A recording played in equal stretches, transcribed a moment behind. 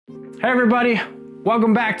Hey everybody,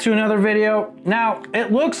 welcome back to another video. Now,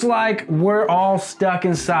 it looks like we're all stuck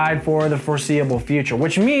inside for the foreseeable future,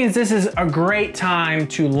 which means this is a great time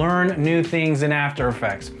to learn new things in After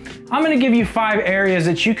Effects. I'm gonna give you 5 areas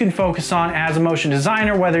that you can focus on as a motion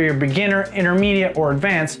designer, whether you're beginner, intermediate, or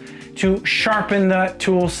advanced, to sharpen the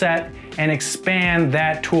tool set and expand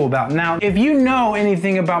that tool belt. Now, if you know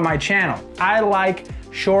anything about my channel, I like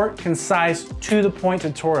short, concise, to the point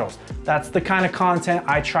tutorials. That's the kind of content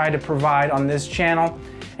I try to provide on this channel.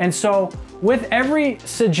 And so with every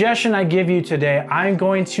suggestion I give you today, I'm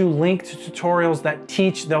going to link to tutorials that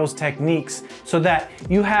teach those techniques so that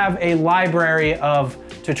you have a library of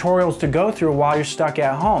tutorials to go through while you're stuck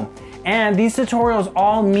at home. And these tutorials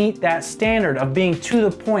all meet that standard of being to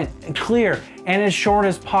the point and clear and as short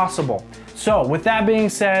as possible. So with that being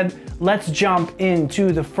said, let's jump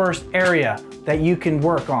into the first area that you can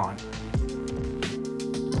work on.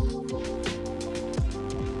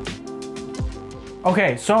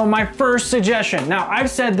 Okay, so my first suggestion. Now,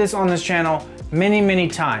 I've said this on this channel many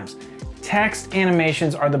times. Text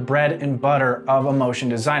animations are the bread and butter of a motion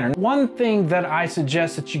designer. One thing that I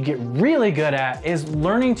suggest that you get really good at is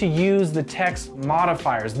learning to use the text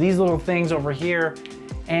modifiers, these little things over here,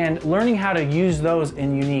 and learning how to use those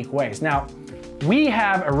in unique ways. Now, we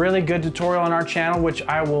have a really good tutorial on our channel, which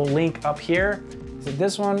I will link up here. Is it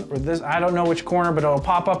this one or this? I don't know which corner, but it'll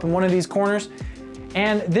pop up in one of these corners.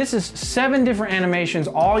 And this is 7 different animations,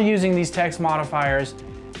 all using these text modifiers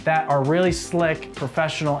that are really slick,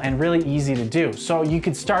 professional, and really easy to do. So you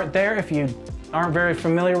could start there if you aren't very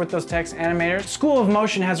familiar with those text animators. School of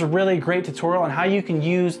Motion has a really great tutorial on how you can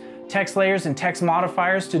use text layers and text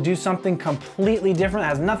modifiers to do something completely different that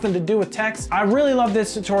has nothing to do with text. I really love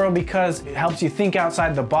this tutorial because it helps you think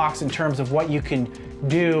outside the box in terms of what you can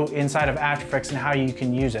do inside of After Effects and how you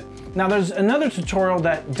can use it. Now, there's another tutorial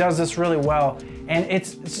that does this really well, and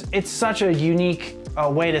it's such a unique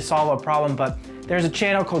way to solve a problem, but there's a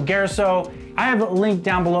channel called Garso. I have a link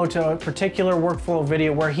down below to a particular workflow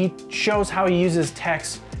video where he shows how he uses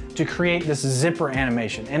text to create this zipper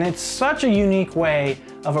animation. And it's such a unique way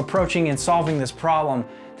of approaching and solving this problem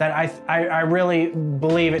that I really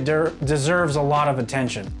believe it deserves a lot of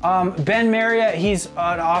attention. Ben Marriott, he's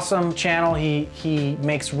an awesome channel. He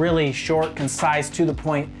makes really short, concise, to the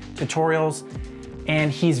point tutorials,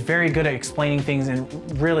 and he's very good at explaining things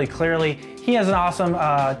and really clearly. He has an awesome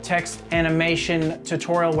text animation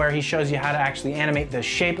tutorial where he shows you how to actually animate the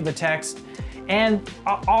shape of the text. And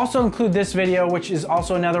I'll also include this video, which is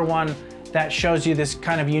also another one that shows you this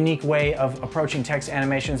kind of unique way of approaching text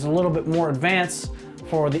animations, a little bit more advanced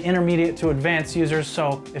for the intermediate to advanced users.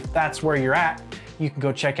 So if that's where you're at, you can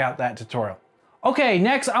go check out that tutorial. Okay,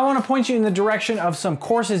 next I want to point you in the direction of some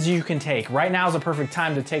courses you can take. Right now is a perfect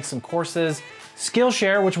time to take some courses.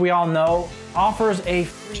 Skillshare, which we all know, offers a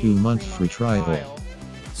 2-month free trial.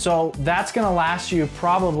 So that's gonna last you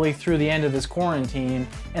probably through the end of this quarantine.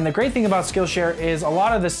 And the great thing about Skillshare is a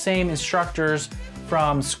lot of the same instructors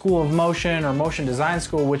from School of Motion or Motion Design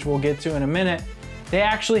School, which we'll get to in a minute, they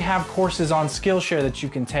actually have courses on Skillshare that you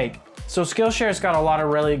can take. So Skillshare's got a lot of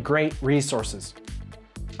really great resources.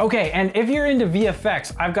 Okay, and if you're into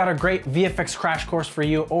VFX, I've got a great VFX crash course for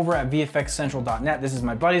you over at vfxcentral.net. This is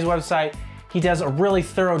my buddy's website. He does a really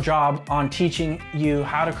thorough job on teaching you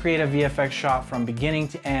how to create a VFX shot from beginning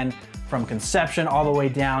to end, from conception all the way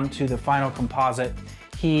down to the final composite.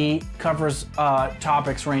 He covers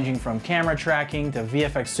topics ranging from camera tracking to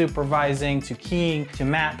VFX supervising to keying to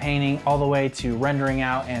matte painting, all the way to rendering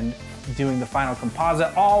out and doing the final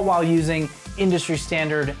composite, all while using industry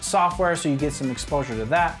standard software, so you get some exposure to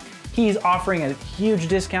that. He's offering a huge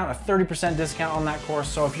discount, a 30% discount on that course.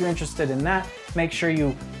 So if you're interested in that, make sure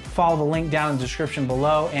you follow the link down in the description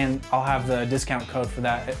below, and I'll have the discount code for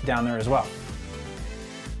that down there as well.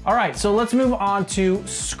 All right, so let's move on to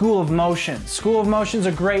School of Motion. School of Motion is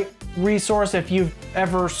a great resource. If you've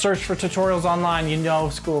ever searched for tutorials online, you know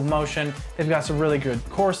School of Motion. They've got some really good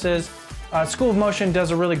courses. School of Motion does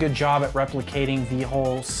a really good job at replicating the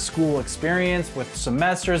whole school experience with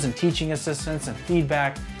semesters and teaching assistants and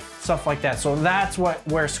feedback, stuff like that. So that's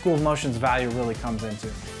where School of Motion's value really comes into.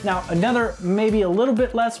 Now, another maybe a little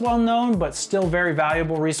bit less well-known, but still very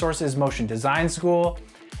valuable resource is Motion Design School.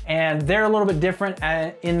 And they're a little bit different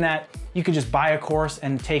in that you can just buy a course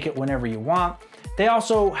and take it whenever you want. They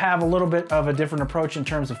also have a little bit of a different approach in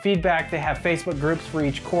terms of feedback. They have Facebook groups for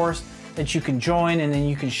each course that you can join, and then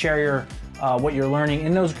you can share your what you're learning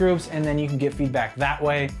in those groups, and then you can get feedback that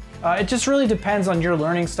way. It just really depends on your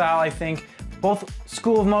learning style, I think. Both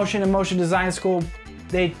School of Motion and Motion Design School,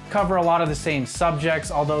 they cover a lot of the same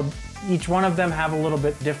subjects, although each one of them have a little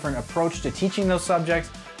bit different approach to teaching those subjects.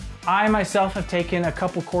 I myself have taken a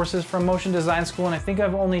couple courses from Motion Design School, and I think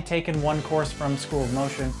I've only taken one course from School of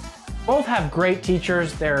Motion. Both have great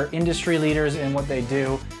teachers. They're industry leaders in what they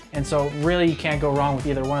do. And so really you can't go wrong with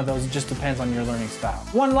either one of those. It just depends on your learning style.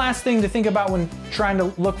 One last thing to think about when trying to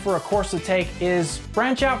look for a course to take is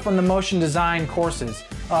branch out from the motion design courses.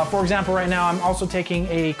 For example, right now I'm also taking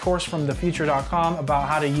a course from thefuture.com about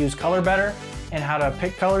how to use color better and how to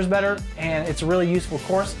pick colors better. And it's a really useful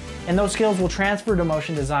course. And those skills will transfer to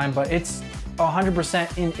motion design, but it's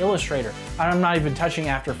 100% in Illustrator. I'm not even touching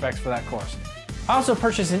After Effects for that course. I also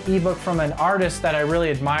purchased an ebook from an artist that I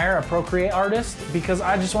really admire, a Procreate artist, because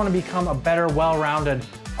I just want to become a better, well-rounded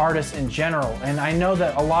artist in general. And I know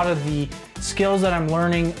that a lot of the skills that I'm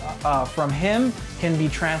learning from him can be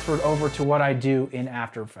transferred over to what I do in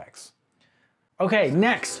After Effects. Okay,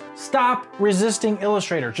 next, stop resisting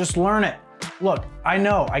Illustrator. Just learn it. Look, I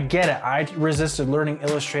know, I get it. I resisted learning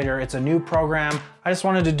Illustrator. It's a new program. I just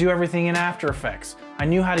wanted to do everything in After Effects. I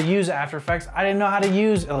knew how to use After Effects. I didn't know how to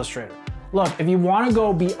use Illustrator. Look, if you want to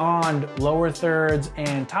go beyond lower thirds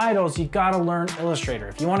and titles, you got to learn Illustrator.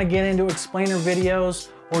 If you want to get into explainer videos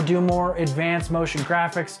or do more advanced motion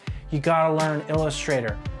graphics, you got to learn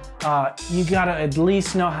Illustrator. You got to at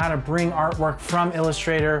least know how to bring artwork from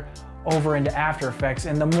Illustrator over into After Effects.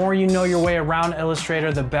 And the more you know your way around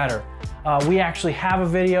Illustrator, the better. We actually have a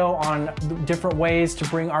video on different ways to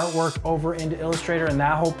bring artwork over into Illustrator and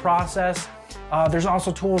that whole process. There's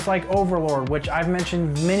also tools like Overlord, which I've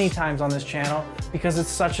mentioned many times on this channel because it's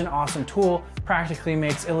such an awesome tool, practically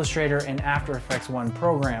makes Illustrator and After Effects one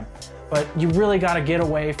program. But you really got to get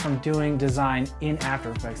away from doing design in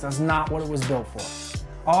After Effects. That's not what it was built for.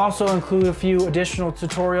 I'll also include a few additional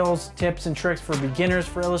tutorials, tips, and tricks for beginners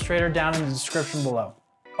for Illustrator down in the description below.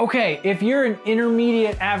 Okay, if you're an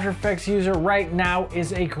intermediate After Effects user, right now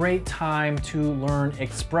is a great time to learn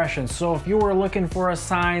expressions. So if you were looking for a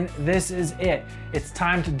sign, this is it. It's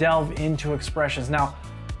time to delve into expressions. Now,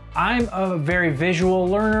 I'm a very visual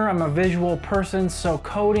learner. I'm a visual person, so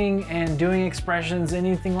coding and doing expressions,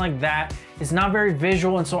 anything like that, is not very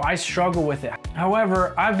visual, and so I struggle with it.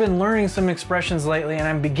 However, I've been learning some expressions lately, and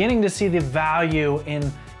I'm beginning to see the value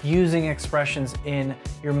in using expressions in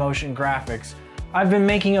your motion graphics. I've been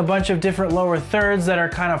making a bunch of different lower thirds that are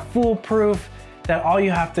kind of foolproof, that all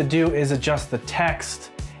you have to do is adjust the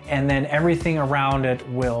text and then everything around it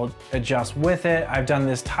will adjust with it. I've done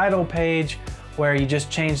this title page where you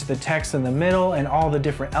just change the text in the middle and all the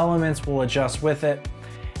different elements will adjust with it.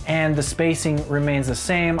 And the spacing remains the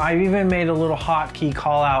same. I've even made a little hotkey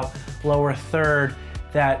call out lower third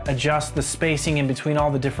that adjusts the spacing in between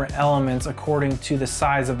all the different elements according to the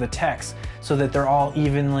size of the text so that they're all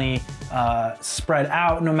evenly spread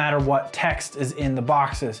out no matter what text is in the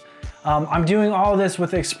boxes. I'm doing all of this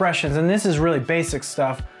with expressions, and this is really basic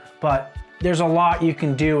stuff, but there's a lot you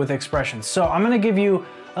can do with expressions. So I'm gonna give you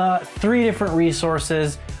 3 different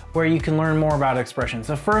resources where you can learn more about expressions.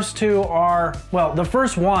 The first two are, well, the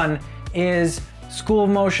first one is School of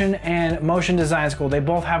Motion and Motion Design School. They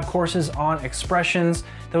both have courses on expressions.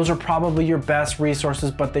 Those are probably your best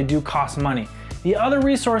resources, but they do cost money. The other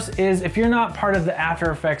resource is if you're not part of the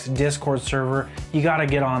After Effects Discord server, you gotta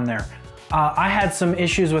get on there. I had some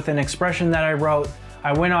issues with an expression that I wrote.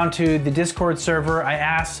 I went onto the Discord server, I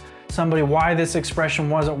asked somebody why this expression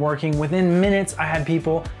wasn't working. Within minutes, I had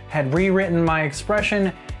people had rewritten my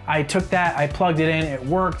expression. I took that, I plugged it in, it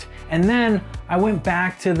worked. And then I went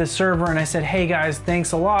back to the server and I said, hey guys,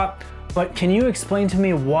 thanks a lot, but can you explain to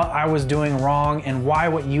me what I was doing wrong and why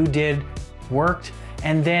what you did worked?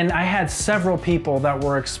 And then I had several people that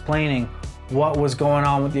were explaining what was going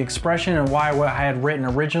on with the expression and why what I had written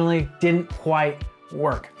originally didn't quite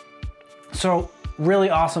work. So really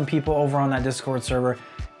awesome people over on that Discord server.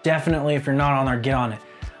 Definitely, if you're not on there, get on it.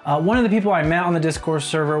 One of the people I met on the Discord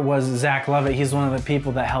server was Zach Lovett. He's one of the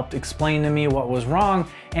people that helped explain to me what was wrong.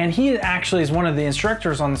 And he actually is one of the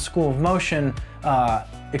instructors on the School of Motion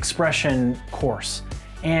expression course.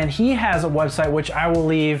 And he has a website, which I will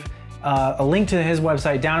leave a link to his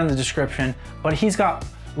website down in the description, but he's got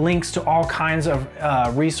links to all kinds of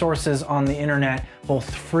resources on the internet,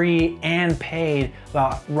 both free and paid,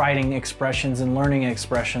 about writing expressions and learning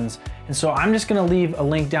expressions. And so I'm just gonna leave a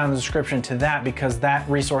link down in the description to that because that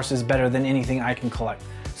resource is better than anything I can collect.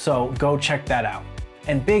 So go check that out.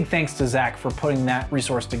 And big thanks to Zach for putting that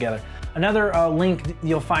resource together. Another link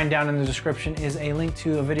you'll find down in the description is a link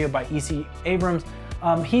to a video by E.C. Abrams.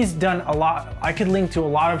 He's done a lot. I could link to a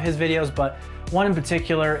lot of his videos, but one in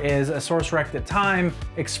particular is a source rec the time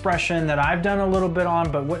expression that I've done a little bit on,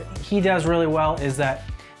 but what he does really well is that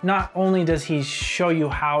not only does he show you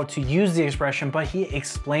how to use the expression, but he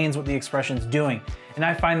explains what the expression's doing. And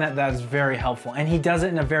I find that that is very helpful. And he does it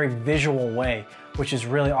in a very visual way, which is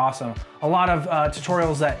really awesome. A lot of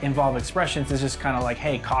tutorials that involve expressions is just kind of like,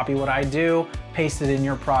 hey, copy what I do, paste it in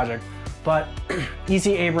your project. But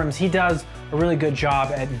E.C. Abrams, he does a really good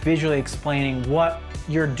job at visually explaining what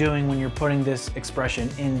you're doing when you're putting this expression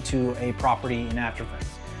into a property in After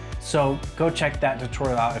Effects. So go check that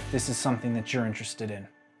tutorial out if this is something that you're interested in.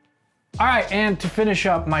 All right, and to finish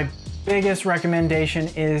up, my biggest recommendation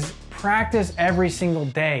is practice every single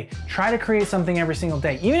day. Try to create something every single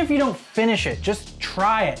day. Even if you don't finish it, just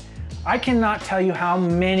try it. I cannot tell you how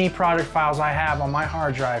many project files I have on my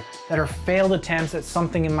hard drive that are failed attempts at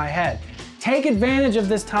something in my head. Take advantage of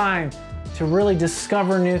this time to really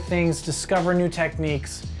discover new things, discover new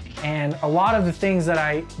techniques. And a lot of the things that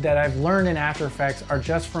I've learned in After Effects are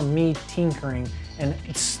just from me tinkering and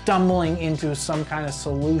stumbling into some kind of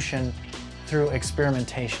solution through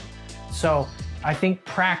experimentation. So I think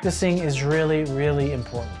practicing is really, really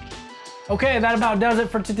important. Okay, that about does it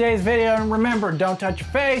for today's video. And remember, don't touch your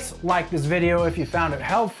face. Like this video if you found it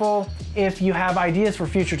helpful. If you have ideas for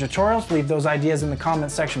future tutorials, leave those ideas in the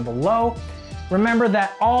comment section below. Remember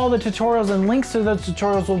that all the tutorials and links to those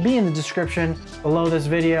tutorials will be in the description below this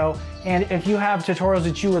video. And if you have tutorials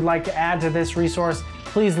that you would like to add to this resource,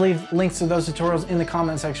 please leave links to those tutorials in the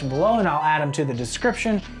comment section below and I'll add them to the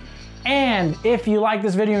description. And if you like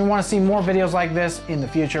this video and want to see more videos like this in the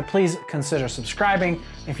future, please consider subscribing.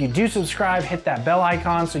 If you do subscribe, hit that bell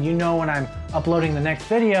icon so you know when I'm uploading the next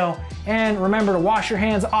video. And remember to wash your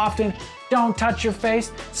hands often, don't touch your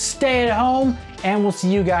face, stay at home, and we'll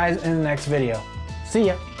see you guys in the next video. See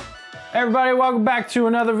ya. Everybody, welcome back to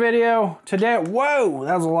another video. Today, whoa,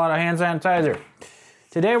 that was a lot of hand sanitizer.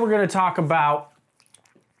 Today we're gonna talk about,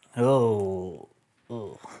 I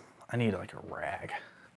need like a rag.